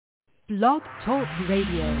Blog Talk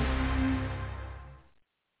Radio.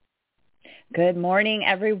 Good morning,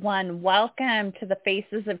 everyone. Welcome to the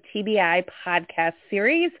Faces of TBI podcast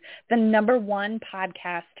series, the #1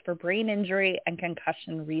 podcast for brain injury and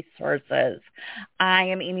concussion resources. I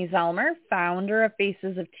am Amy Zellmer, founder of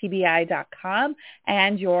FacesOfTBI.com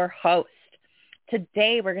and your host.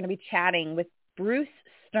 Today, we're going to be chatting with Bruce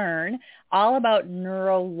Stern all about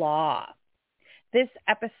NeuroLaw. This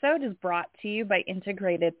episode is brought to you by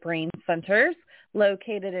Integrated Brain Centers,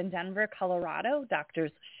 located in Denver, Colorado.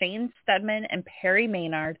 Doctors Shane Stedman and Perry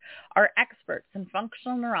Maynard are experts in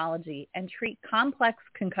functional neurology and treat complex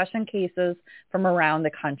concussion cases from around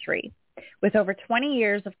the country. With over 20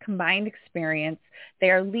 years of combined experience,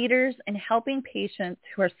 they are leaders in helping patients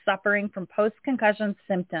who are suffering from post-concussion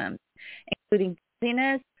symptoms, including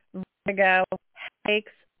dizziness, vertigo,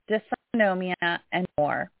 headaches, dysautonomia, and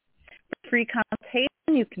more. For free consultation,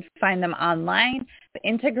 you can find them online at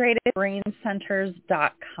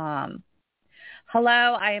integratedbraincenters.com.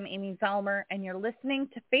 Hello, I am Amy Zellmer, and you're listening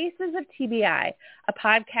to Faces of TBI, a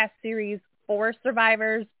podcast series for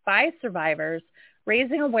survivors by survivors,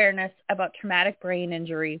 raising awareness about traumatic brain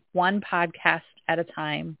injury, one podcast at a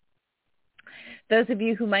time. Those of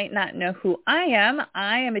you who might not know who I am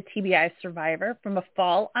a TBI survivor from a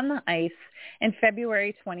fall on the ice in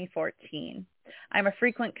February 2014. I'm a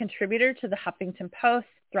frequent contributor to the Huffington Post,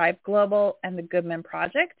 Thrive Global, and the Goodman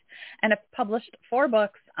Project, and have published 4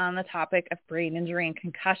 books on the topic of brain injury and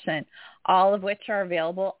concussion, all of which are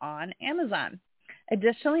available on Amazon.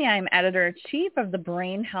 Additionally, I'm editor-in-chief of the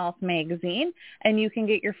Brain Health magazine, and you can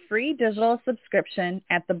get your free digital subscription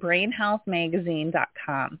at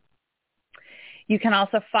thebrainhealthmagazine.com. You can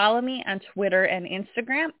also follow me on Twitter and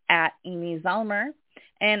Instagram at Amy Zellmer.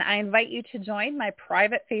 And I invite you to join my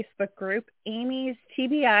private Facebook group, Amy's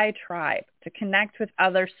TBI Tribe, to connect with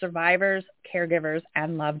other survivors, caregivers,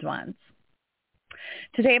 and loved ones.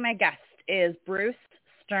 Today, my guest is Bruce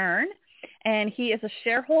Stern, and he is a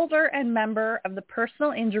shareholder and member of the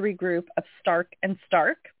personal injury group of Stark &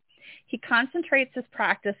 Stark. He concentrates his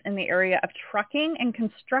practice in the area of trucking and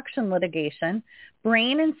construction litigation,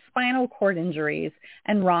 brain and spinal cord injuries,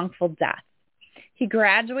 and wrongful death. He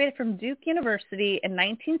graduated from Duke University in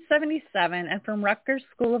 1977 and from Rutgers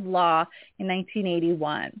School of Law in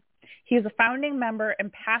 1981. He is a founding member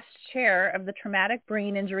and past chair of the Traumatic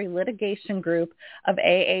Brain Injury Litigation Group of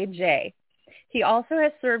AAJ. He also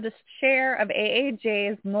has served as chair of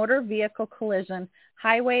AAJ's Motor Vehicle Collision,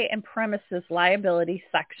 Highway and Premises Liability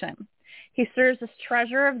Section. He serves as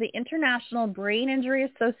treasurer of the International Brain Injury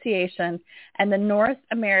Association and the North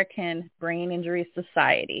American Brain Injury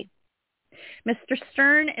Society. Mr.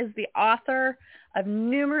 Stern is the author of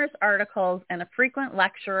numerous articles and a frequent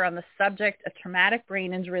lecturer on the subject of traumatic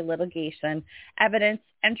brain injury litigation, evidence,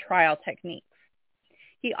 and trial techniques.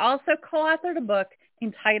 He also co-authored a book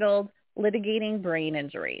entitled Litigating Brain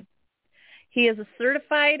Injury. He is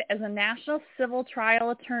certified as a national civil trial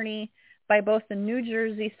attorney by both the New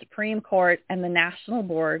Jersey Supreme Court and the National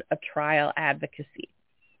Board of Trial Advocacy.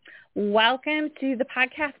 Welcome to the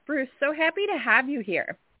podcast, Bruce. So happy to have you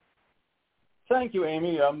here. Thank you,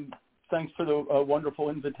 Amy. Thanks for the wonderful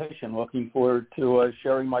invitation. Looking forward to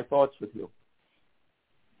sharing my thoughts with you.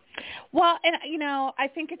 Well, and, I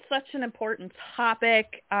think it's such an important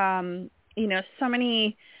topic. So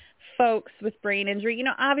many folks with brain injury,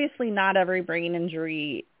 obviously not every brain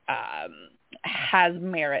injury has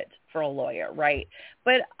merit for a lawyer, right?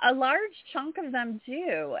 But a large chunk of them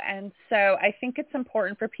do. And so I think it's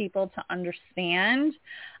important for people to understand,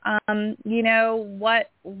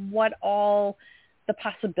 what all the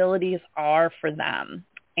possibilities are for them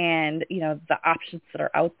and, the options that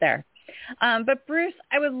are out there. But Bruce,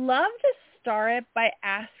 I would love to start by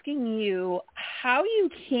asking you how you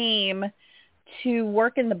came to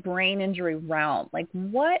work in the brain injury realm. Like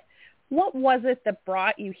what was it that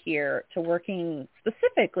brought you here to working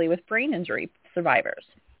specifically with brain injury survivors?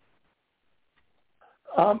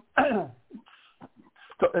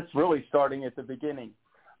 It's really starting at the beginning.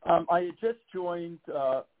 I had just joined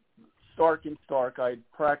Stark & Stark. I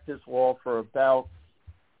practiced law for about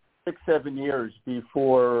 6-7 years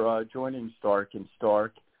before joining Stark &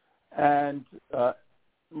 Stark. And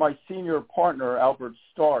my senior partner, Albert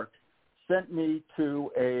Stark, sent me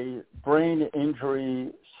to a brain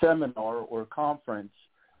injury seminar or conference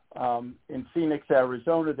in Phoenix,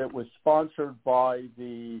 Arizona that was sponsored by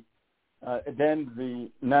the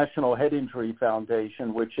National Head Injury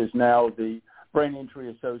Foundation, which is now the Brain Injury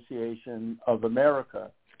Association of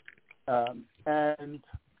America. And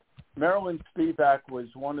Marilyn Spivak was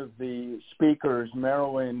one of the speakers.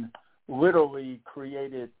 Marilyn literally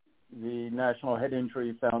created the National Head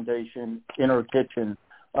Injury Foundation in her kitchen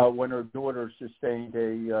when her daughter sustained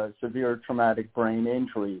a severe traumatic brain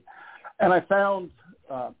injury. And I found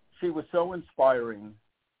she was so inspiring,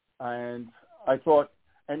 and I thought,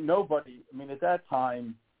 and nobody, I mean, at that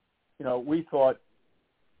time, we thought,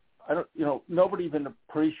 nobody even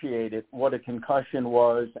appreciated what a concussion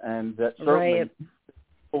was, and that certainly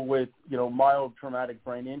people with, mild traumatic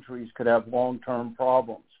brain injuries could have long-term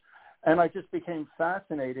problems. And I just became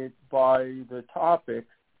fascinated by the topic.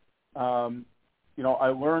 I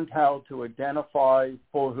learned how to identify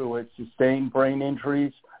people who had sustained brain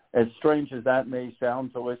injuries, as strange as that may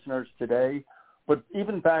sound to listeners today. But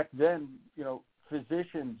even back then,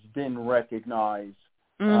 physicians didn't recognize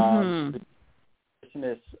the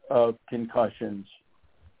seriousness of concussions.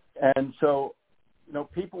 And so,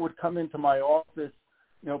 people would come into my office,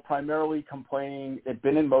 primarily complaining, had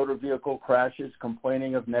been in motor vehicle crashes,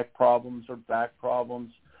 complaining of neck problems or back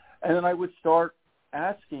problems. And then I would start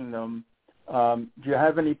asking them, do you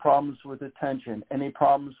have any problems with attention, any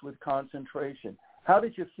problems with concentration? How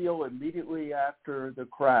did you feel immediately after the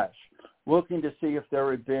crash? Looking to see if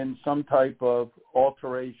there had been some type of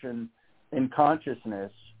alteration in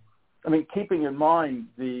consciousness. I mean, keeping in mind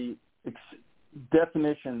the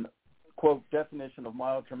definition, quote, definition of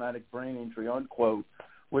mild traumatic brain injury, unquote,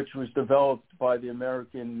 which was developed by the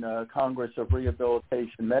American Congress of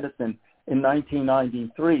Rehabilitation Medicine in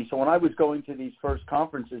 1993. So when I was going to these first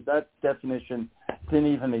conferences, that definition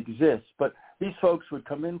didn't even exist. But these folks would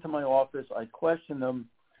come into my office, I'd question them,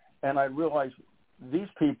 and I realized these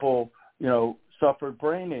people, suffered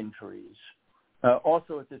brain injuries.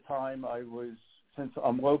 Also at the time, since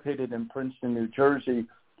I'm located in Princeton, New Jersey,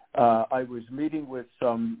 I was meeting with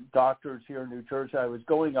some doctors here in New Jersey. I was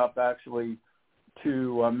going up actually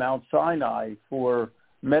to Mount Sinai for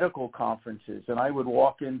medical conferences, and I would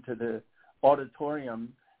walk into the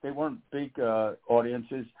auditorium. They weren't big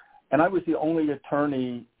audiences, and I was the only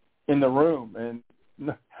attorney in the room,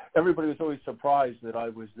 and everybody was always surprised that I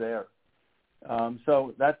was there.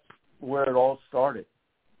 So that's where it all started.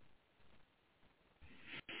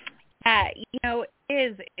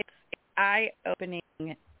 It's eye-opening.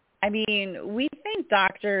 I mean, we think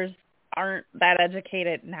doctors aren't that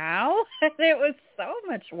educated now. It was so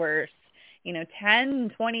much worse,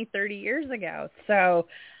 10, 20, 30 years ago. So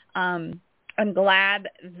I'm glad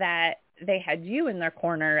that they had you in their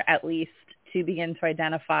corner, at least, to begin to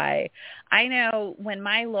identify. I know when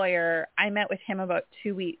my lawyer, I met with him about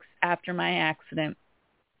 2 weeks after my accident.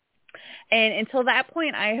 And until that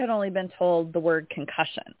point, I had only been told the word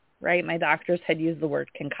concussion, right? My doctors had used the word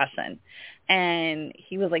concussion. And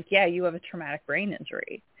he was like, yeah, you have a traumatic brain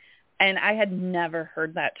injury. And I had never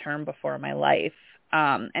heard that term before in my life.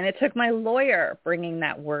 And it took my lawyer bringing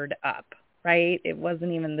that word up, right? It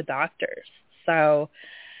wasn't even the doctors. So,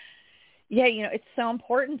 yeah, it's so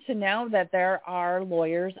important to know that there are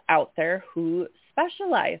lawyers out there who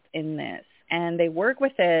specialize in this, and they work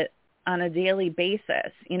with it on a daily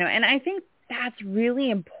basis, and I think that's really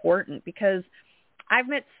important because I've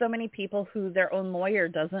met so many people who their own lawyer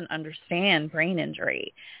doesn't understand brain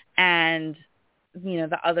injury, and,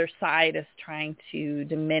 the other side is trying to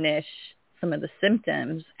diminish some of the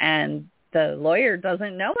symptoms, and the lawyer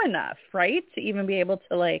doesn't know enough, right, to even be able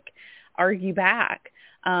to, argue back.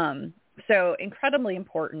 So incredibly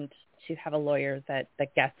important to have a lawyer that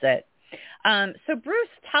gets it. So Bruce,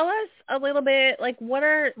 tell us a little bit, what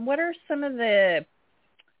are some of the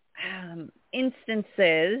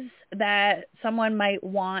instances that someone might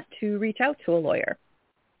want to reach out to a lawyer?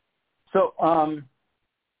 So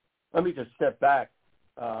let me just step back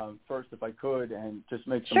first, if I could, and just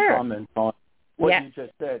make some comments on what you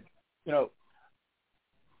just said.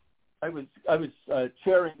 I was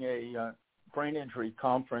chairing a brain injury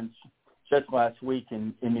conference just last week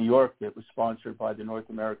in New York that was sponsored by the North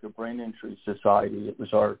American Brain Injury Society. It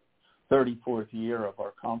was our 34th year of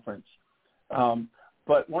our conference.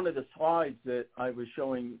 But one of the slides that I was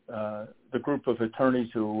showing the group of attorneys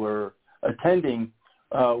who were attending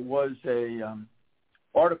was a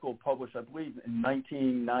article published, I believe, in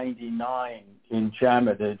 1999 in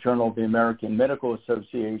JAMA, the Journal of the American Medical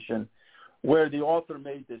Association, where the author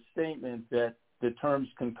made the statement that the terms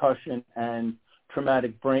concussion and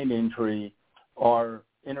traumatic brain injury are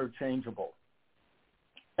interchangeable.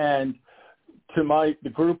 And to the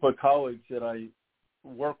group of colleagues that I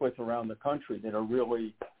work with around the country that are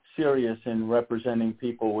really serious in representing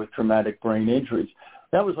people with traumatic brain injuries,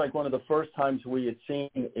 that was one of the first times we had seen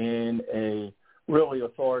in a really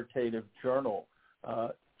authoritative journal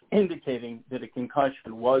indicating that a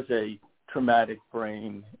concussion was a traumatic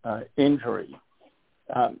brain injury.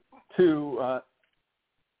 To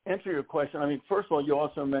answer your question, first of all, you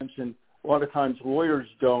also mentioned a lot of times lawyers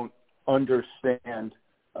don't understand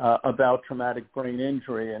about traumatic brain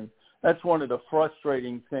injury. And that's one of the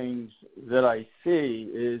frustrating things that I see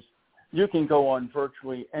is you can go on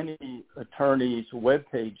virtually any attorney's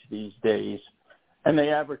webpage these days, and they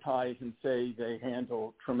advertise and say they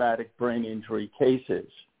handle traumatic brain injury cases.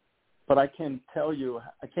 But I can't tell you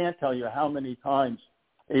how many times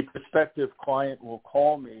a prospective client will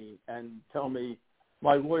call me and tell me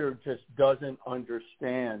my lawyer just doesn't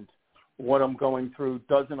understand what I'm going through,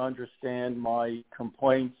 doesn't understand my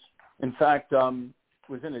complaints. In fact,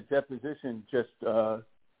 was in a deposition just a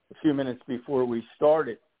few minutes before we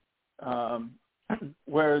started,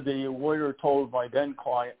 where the lawyer told my then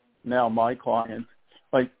client, now my client,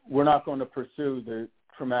 like, we're not going to pursue the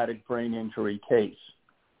traumatic brain injury case.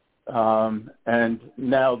 And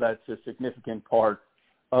now that's a significant part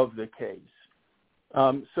of the case.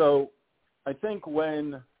 So I think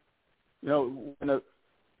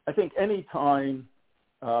I think any time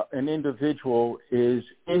an individual is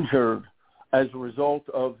injured as a result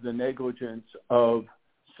of the negligence of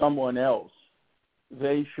someone else,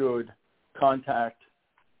 they should contact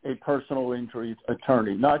a personal injury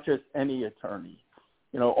attorney, not just any attorney.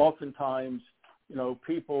 Oftentimes,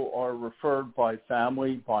 people are referred by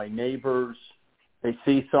family, by neighbors. They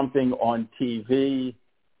see something on TV.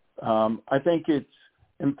 I think it's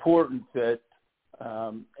important that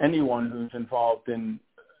anyone who's involved in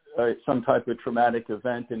some type of traumatic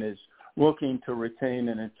event and is looking to retain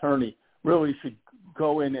an attorney really should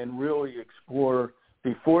go in and really explore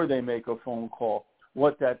before they make a phone call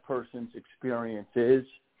what that person's experience is.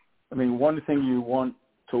 I mean, one thing you want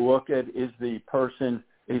to look at is the person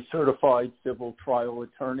a certified civil trial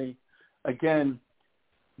attorney. Again,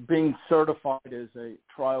 being certified as a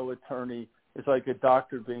trial attorney is like a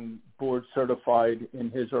doctor being board certified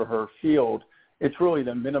in his or her field. It's really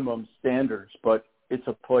the minimum standards, but it's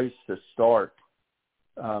a place to start.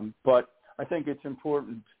 But I think it's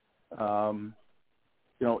important,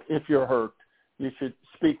 if you're hurt, you should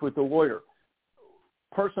speak with the lawyer.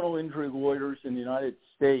 Personal injury lawyers in the United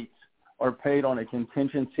States are paid on a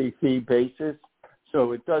contingency fee basis,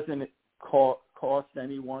 so it doesn't cost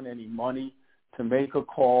anyone any money to make a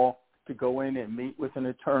call, to go in and meet with an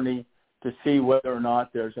attorney to see whether or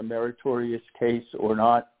not there's a meritorious case or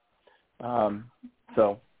not.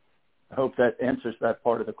 So I hope that answers that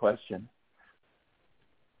part of the question.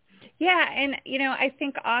 Yeah, and, I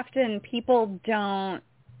think often people don't,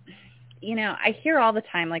 I hear all the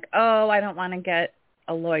time, like, oh, I don't want to get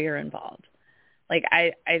a lawyer involved. Like,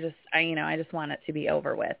 I just want it to be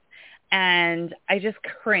over with. And I just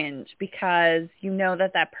cringe because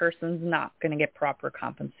that person's not going to get proper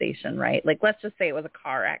compensation, right? Like, let's just say it was a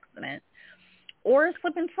car accident or a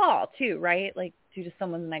slip and fall too, right? Like, due to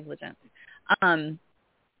someone's negligence. And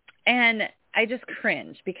I just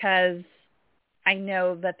cringe because I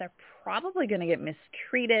know that they're probably going to get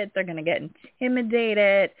mistreated. They're going to get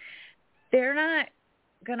intimidated. They're not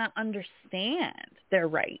going to understand their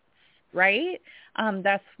rights, right?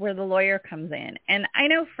 That's where the lawyer comes in. And I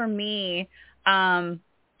know for me,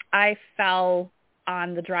 I fell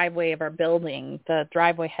on the driveway of our building. The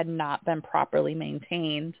driveway had not been properly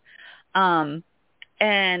maintained. And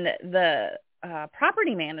the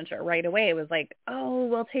property manager right away was like, oh,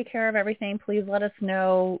 we'll take care of everything. Please let us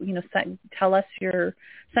know, send us your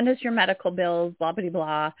medical bills, blah, blah,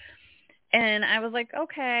 blah. And I was like,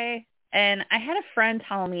 okay. And I had a friend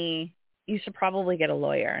tell me, you should probably get a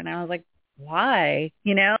lawyer. And I was like, why?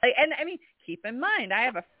 And I mean, keep in mind, I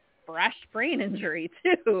have a fresh brain injury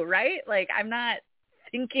too, right? Like, I'm not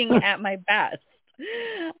thinking at my best.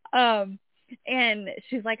 And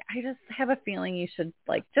she's like, I just have a feeling you should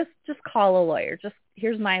just call a lawyer.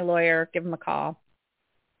 Here's my lawyer, give him a call.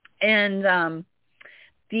 And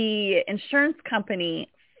the insurance company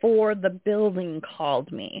for the building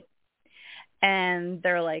called me. And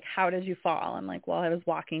they're like, how did you fall? I'm like, well, I was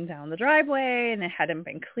walking down the driveway and it hadn't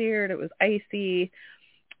been cleared. It was icy.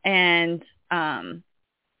 And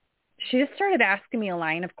she just started asking me a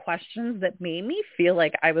line of questions that made me feel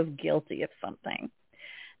like I was guilty of something.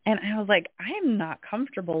 And I was like, I am not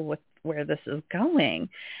comfortable with where this is going.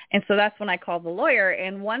 And so that's when I called the lawyer.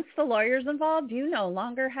 And once the lawyer's involved, you no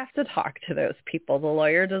longer have to talk to those people. The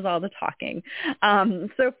lawyer does all the talking.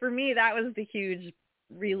 So for me, that was the huge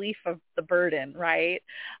relief of the burden, right?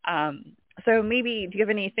 So maybe, do you have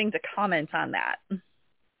anything to comment on that?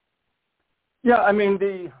 Yeah, I mean,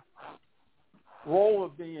 the role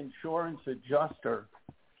of the insurance adjuster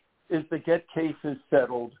is to get cases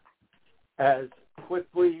settled as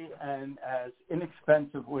quickly and as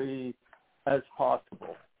inexpensively as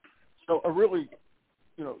possible. So a really,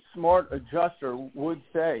 smart adjuster would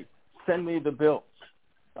say, send me the bills,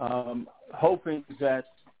 hoping that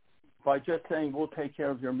by just saying we'll take care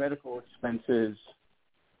of your medical expenses,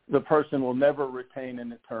 the person will never retain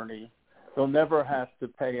an attorney. They'll never have to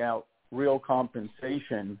pay out real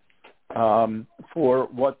compensation for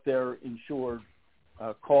what their insured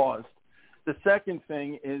caused. The second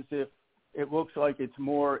thing is if it looks like it's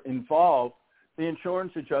more involved, the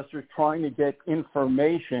insurance adjuster is trying to get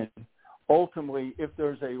information, ultimately, if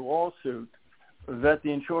there's a lawsuit, that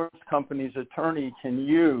the insurance company's attorney can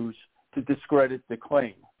use to discredit the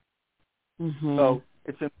claim. Mm-hmm. So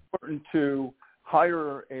it's important to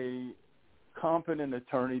hire a competent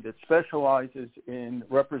attorney that specializes in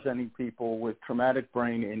representing people with traumatic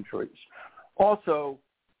brain injuries. Also,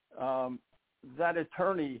 that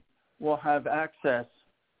attorney will have access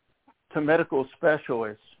to medical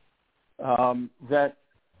specialists that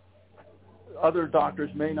other doctors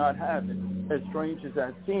may not have, as strange as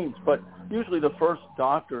that seems. But usually the first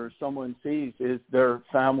doctor someone sees is their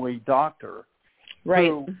family doctor, right,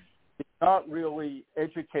 who is not really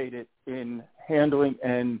educated in handling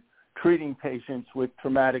and treating patients with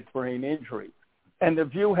traumatic brain injury. And the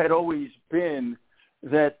view had always been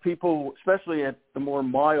that people, especially at the more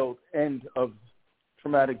mild end of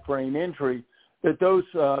traumatic brain injury, that those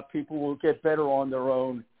people will get better on their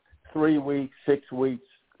own 3 weeks, 6 weeks,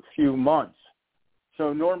 few months.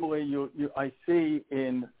 So normally I see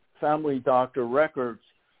in family doctor records,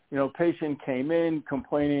 patient came in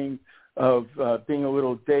complaining of being a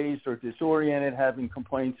little dazed or disoriented, having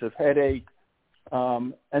complaints of headache.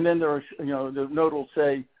 And then the note will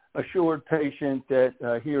say, assured patient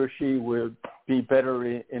that he or she would be better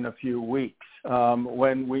in a few weeks.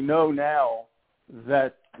 When we know now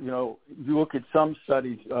that, you look at some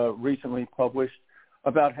studies recently published,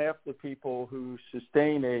 about half the people who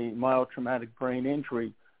sustain a mild traumatic brain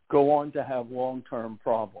injury go on to have long-term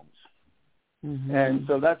problems. Mm-hmm. And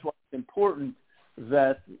so that's why it's important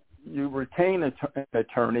that you retain an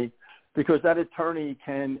attorney, because that attorney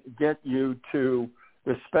can get you to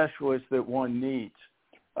the specialist that one needs.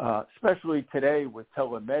 Especially today with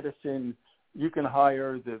telemedicine, you can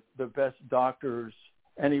hire the best doctors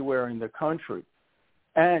anywhere in the country.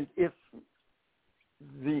 And if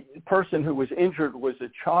the person who was injured was a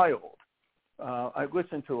child, I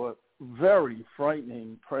listened to a very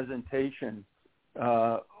frightening presentation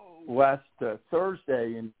last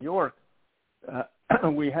Thursday in New York.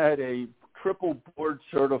 We had a triple board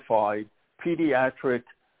certified pediatric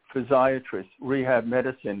physiatrist, rehab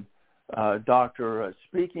medicine doctor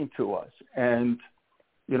speaking to us. And,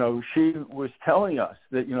 she was telling us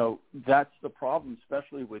that, that's the problem,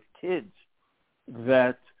 especially with kids,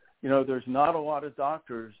 that, there's not a lot of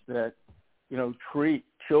doctors that, treat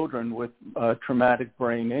children with traumatic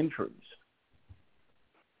brain injuries.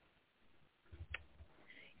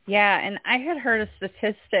 Yeah, and I had heard a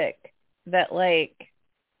statistic that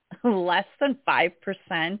less than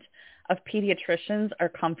 5% of pediatricians are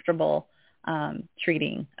comfortable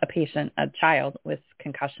treating a child with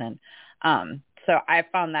concussion. So I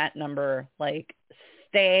found that number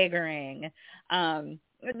staggering.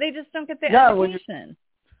 They just don't get the education.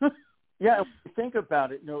 When you think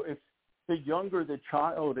about it, if the younger the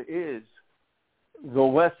child is, the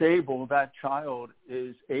less able that child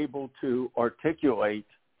is able to articulate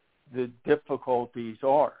the difficulties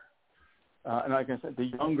are. And like I said, the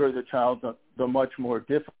younger the child, the much more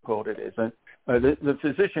difficult it is. And the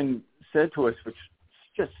physician said to us, which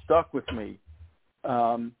just stuck with me,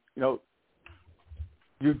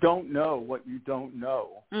 you don't know what you don't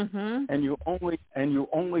know, mm-hmm. and you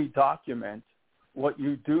only document what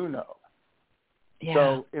you do know. Yeah.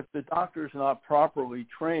 So if the doctor's not properly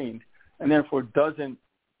trained and therefore doesn't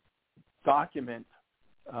document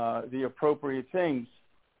the appropriate things,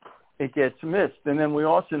 it gets missed. And then we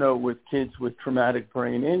also know with kids with traumatic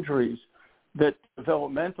brain injuries that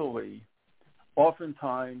developmentally,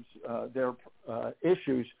 oftentimes their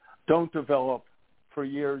issues don't develop for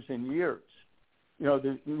years and years.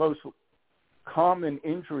 The most common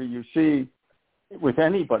injury you see with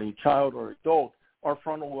anybody, child or adult, are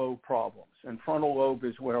frontal lobe problems. And frontal lobe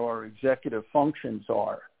is where our executive functions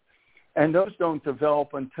are. And those don't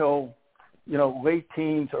develop until, late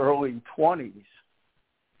teens, early 20s.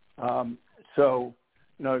 So,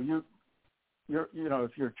 if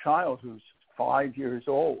your child who's 5 years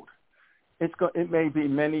old, it may be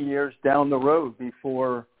many years down the road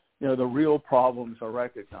before, the real problems are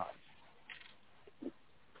recognized.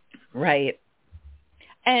 Right.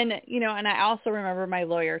 And, and I also remember my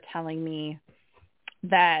lawyer telling me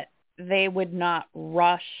that they would not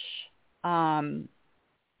rush the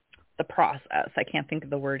process. I can't think of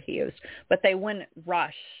the word he used, but they wouldn't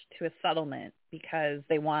rush to a settlement because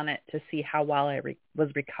they wanted to see how well I was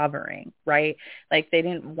recovering, right? They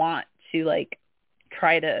didn't want to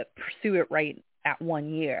try to pursue it right at 1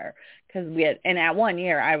 year, because at 1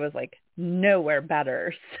 year I was like nowhere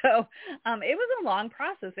better. So it was a long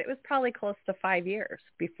process. It was probably close to 5 years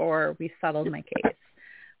before we settled my case.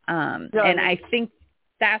 I think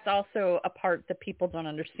that's also a part that people don't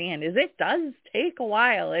understand is it does take a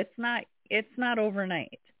while. It's not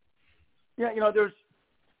overnight. Yeah, there's,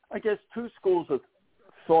 I guess, two schools of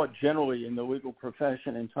thought generally in the legal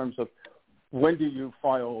profession in terms of when do you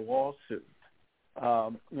file a lawsuit.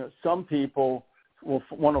 Some people will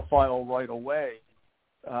want to file right away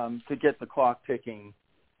to get the clock ticking,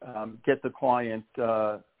 get the client,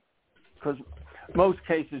 because most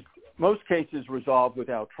cases resolve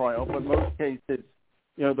without trial, but most cases,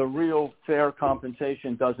 the real fair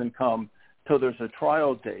compensation doesn't come till there's a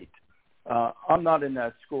trial date. I'm not in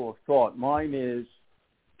that school of thought. Mine is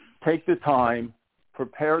take the time,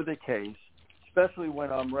 prepare the case, especially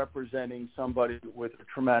when I'm representing somebody with a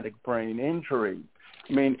traumatic brain injury.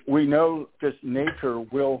 I mean, we know just nature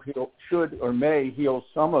will heal, should or may heal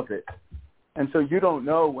some of it. And so you don't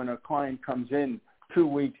know when a client comes in 2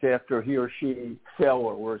 weeks after he or she fell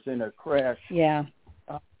or was in a crash,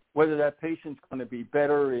 whether that patient's going to be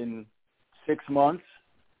better in 6 months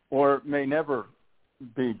or may never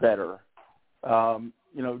be better.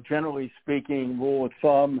 Generally speaking, rule of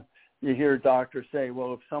thumb, you hear doctors say,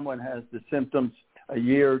 well, if someone has the symptoms a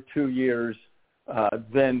year, 2 years,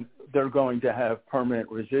 then they're going to have permanent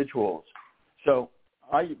residuals. So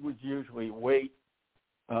I would usually wait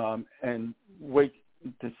and wait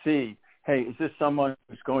to see, hey, is this someone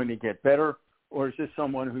who's going to get better or is this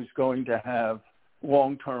someone who's going to have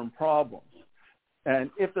long-term problems? And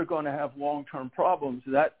if they're going to have long-term problems,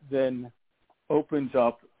 that then opens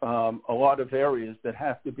up a lot of areas that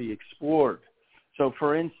have to be explored. So,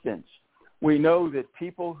 for instance, we know that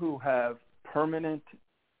people who have permanent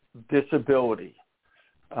disability,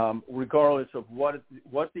 regardless of what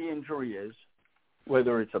the injury is,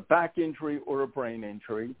 whether it's a back injury or a brain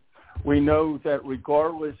injury, we know that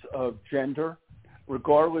regardless of gender,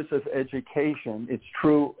 regardless of education, it's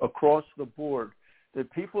true across the board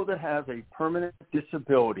that people that have a permanent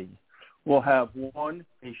disability will have, one,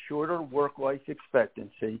 a shorter work-life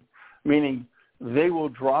expectancy, meaning they will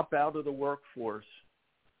drop out of the workforce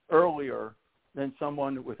earlier than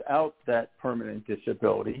someone without that permanent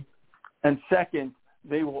disability. And second,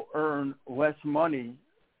 they will earn less money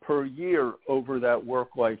per year over that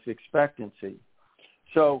work-life expectancy.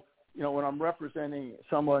 So, when I'm representing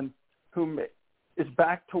someone who is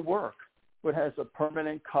back to work but has a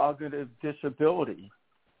permanent cognitive disability,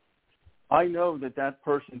 I know that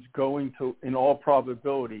person's going to, in all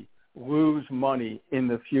probability, lose money in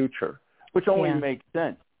the future, which only makes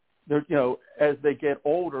sense. As they get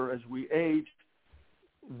older, as we age,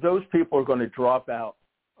 those people are going to drop out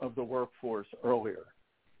of the workforce earlier.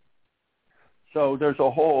 So there's a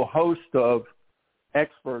whole host of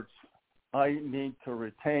experts I need to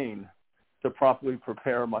retain to properly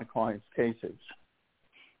prepare my clients' cases.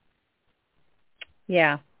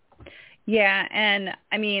 Yeah. Yeah, and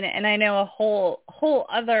I know a whole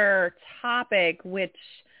other topic which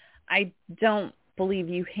I don't believe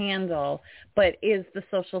you handle, but is the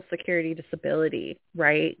Social Security disability,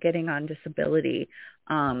 right? Getting on disability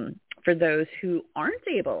for those who aren't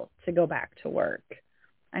able to go back to work.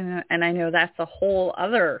 I know that's a whole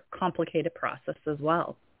other complicated process as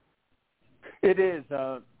well. It is.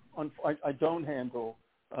 I don't handle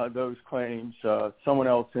those claims. Someone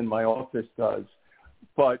else in my office does.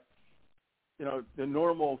 But, the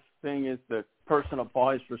normal thing is the person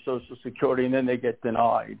applies for Social Security and then they get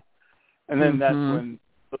denied. And then that's when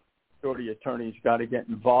the Social Security attorney's got to get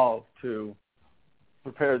involved to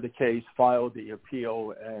prepare the case, file the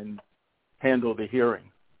appeal, and handle the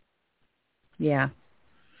hearing. Yeah.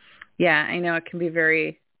 Yeah, I know it can be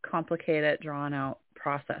very complicated, drawn out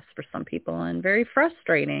process for some people and very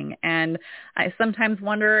frustrating. And I sometimes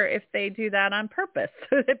wonder if they do that on purpose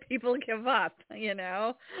so that people give up,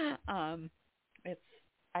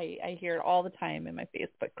 I hear it all the time in my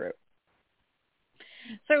Facebook group.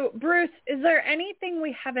 So, Bruce, is there anything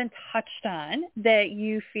we haven't touched on that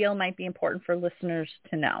you feel might be important for listeners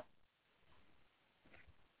to know?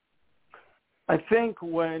 I think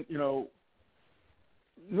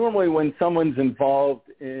normally when someone's involved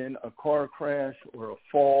in a car crash or a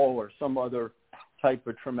fall or some other type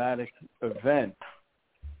of traumatic event,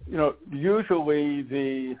 usually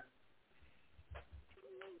the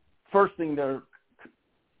first thing they're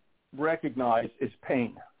recognize is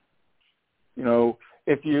pain.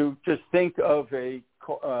 If you just think of a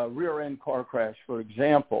rear-end car crash, for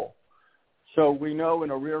example, so we know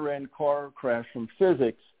in a rear-end car crash from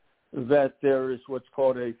physics that there is what's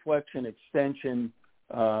called a flexion extension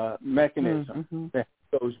mechanism that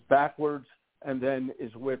goes backwards and then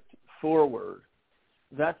is whipped forward.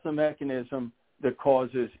 That's the mechanism that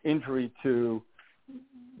causes injury to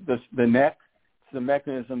the neck. It's the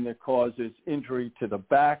mechanism that causes injury to the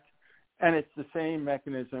back. And it's the same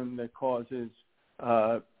mechanism that causes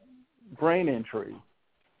brain injury.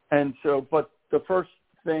 And so, but the first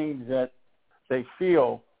thing that they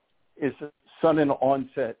feel is a sudden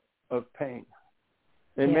onset of pain.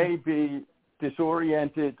 They may be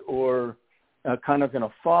disoriented or kind of in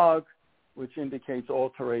a fog, which indicates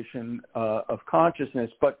alteration of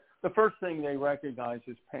consciousness. But the first thing they recognize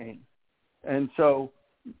is pain. And so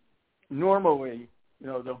normally,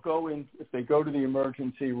 they'll go in, if they go to the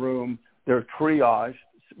emergency room, they're triaged,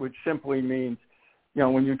 which simply means,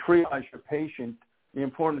 when you triage a patient, the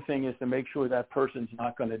important thing is to make sure that person's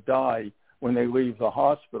not going to die when they leave the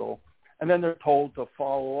hospital. And then they're told to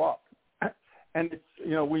follow up. And it's,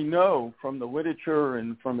 we know from the literature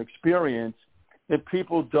and from experience that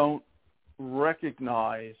people don't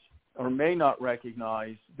recognize or may not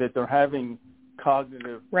recognize that they're having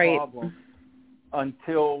cognitive problems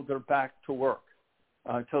until they're back to work,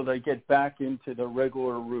 until they get back into the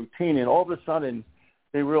regular routine. And all of a sudden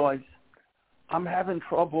they realize, I'm having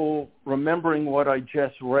trouble remembering what I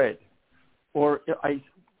just read, or I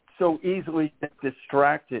so easily get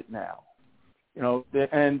distracted now.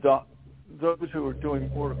 Those who are doing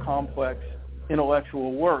more complex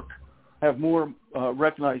intellectual work have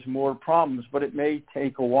recognize more problems, but it may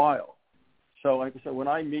take a while. So like I said, when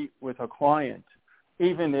I meet with a client,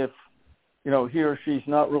 even if, he or she's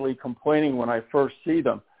not really complaining when I first see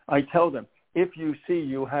them, I tell them, if you see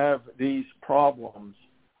you have these problems,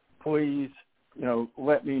 please,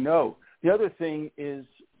 let me know. The other thing is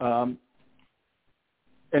an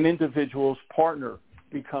individual's partner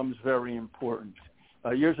becomes very important.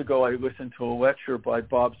 Years ago, I listened to a lecture by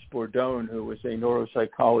Bob Spordone, who was a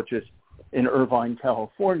neuropsychologist in Irvine,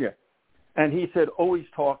 California. And he said, always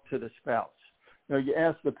talk to the spouse. You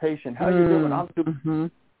ask the patient, how you doing? I'm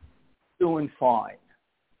doing fine.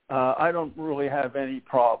 I don't really have any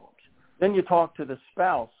problems. Then you talk to the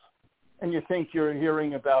spouse, and you think you're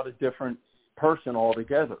hearing about a different person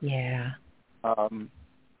altogether. Yeah.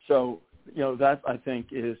 So, that I think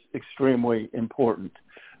is extremely important.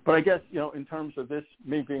 But I guess, in terms of this,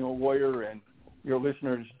 me being a lawyer and your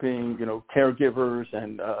listeners being, caregivers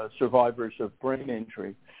and survivors of brain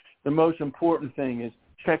injury, the most important thing is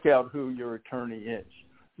check out who your attorney is.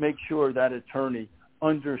 Make sure that attorney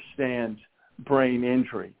understands brain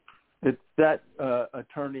injury. That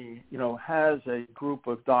attorney, has a group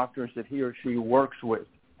of doctors that he or she works with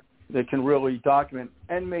that can really document,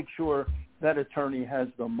 and make sure that attorney has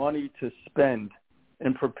the money to spend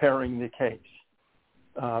in preparing the case.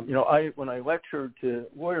 When I lecture to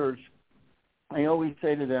lawyers, I always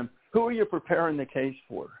say to them, who are you preparing the case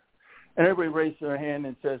for? And everybody raises their hand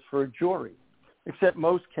and says, for a jury, except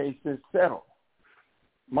most cases settle.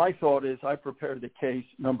 My thought is I prepare the case,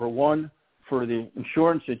 number one, for the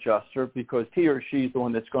insurance adjuster because he or she's the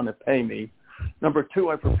one that's going to pay me. Number two,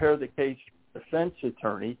 I prepare the case for the defense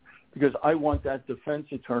attorney because I want that defense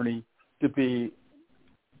attorney to be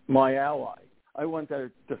my ally. I want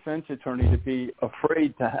that defense attorney to be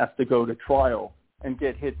afraid to have to go to trial and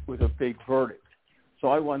get hit with a big verdict. So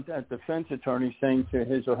I want that defense attorney saying to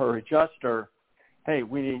his or her adjuster, hey,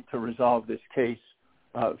 we need to resolve this case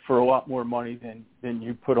for a lot more money than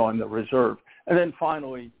you put on the reserve. And then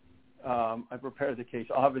finally, I prepare the case,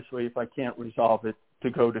 obviously, if I can't resolve it, to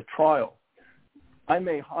go to trial. I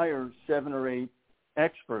may hire 7 or 8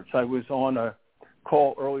 experts. I was on a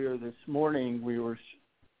call earlier this morning. We were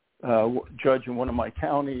judge in one of my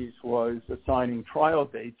counties was assigning trial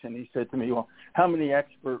dates, and he said to me, well, how many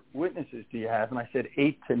expert witnesses do you have? And I said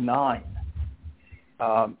 8 to 9.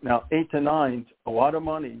 Now, 8 to 9 is a lot of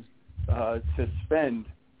money to spend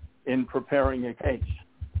in preparing a case.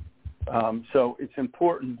 So it's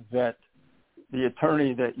important that the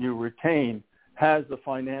attorney that you retain has the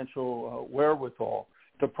financial wherewithal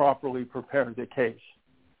to properly prepare the case.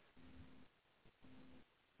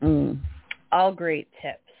 All great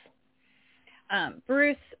tips.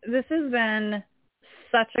 Bruce, this has been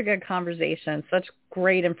such a good conversation, such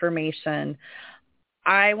great information.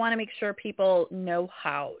 I want to make sure people know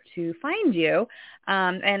how to find you.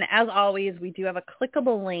 And as always, we do have a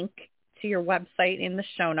clickable link to your website in the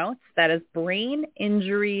show notes. That is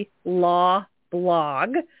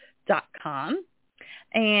braininjurylawblog.com.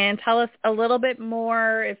 And tell us a little bit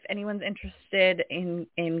more if anyone's interested in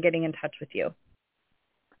getting in touch with you.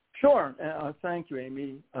 Sure. Thank you,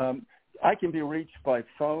 Amy. I can be reached by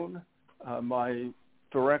phone. My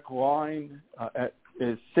direct line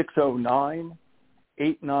is 609-895-6600.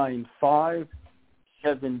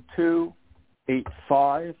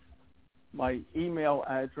 7285. My email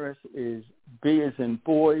address is B as in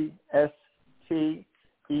boy, STERN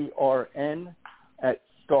at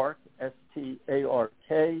Stark, STARK,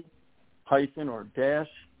 hyphen or dash,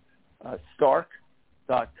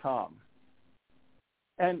 Stark.com.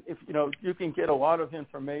 And if you can get a lot of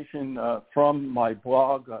information from my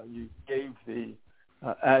blog. You gave the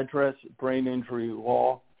address, Brain Injury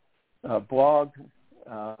Law blog.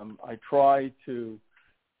 I try to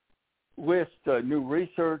list new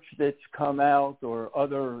research that's come out or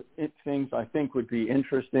other things I think would be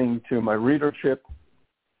interesting to my readership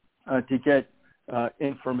to get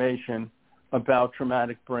information about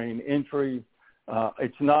traumatic brain injury.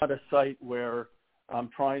 It's not a site where I'm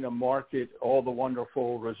trying to market all the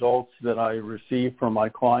wonderful results that I receive from my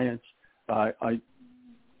clients. I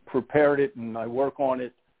prepared it and I work on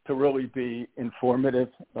it to really be informative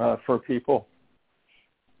for people.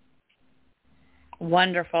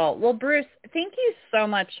 Wonderful. Well, Bruce, thank you so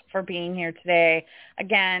much for being here today.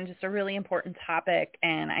 Again, just a really important topic,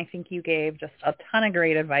 and I think you gave just a ton of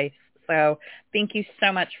great advice. So thank you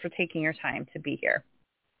so much for taking your time to be here.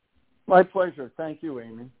 My pleasure. Thank you,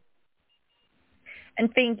 Amy. And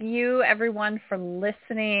thank you, everyone, for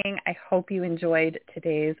listening. I hope you enjoyed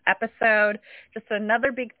today's episode. Just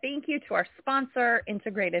another big thank you to our sponsor,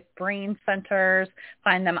 Integrated Brain Centers.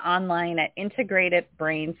 Find them online at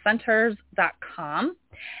integratedbraincenters.com.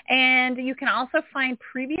 And you can also find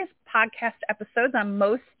previous podcast episodes on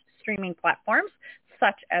most streaming platforms,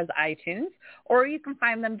 such as iTunes, or you can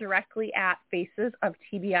find them directly at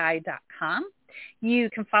facesoftbi.com. You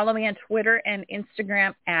can follow me on Twitter and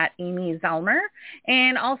Instagram at Amy Zellmer.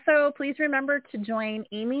 And also, please remember to join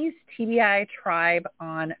Amy's TBI Tribe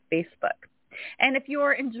on Facebook. And if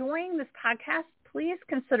you're enjoying this podcast, please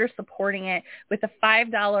consider supporting it with a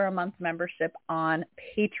 $5 a month membership on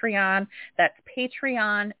Patreon. That's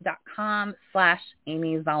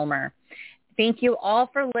patreon.com/Amy Zellmer. Thank you all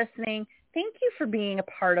for listening. Thank you for being a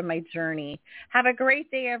part of my journey. Have a great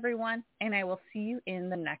day, everyone, and I will see you in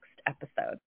the next episode.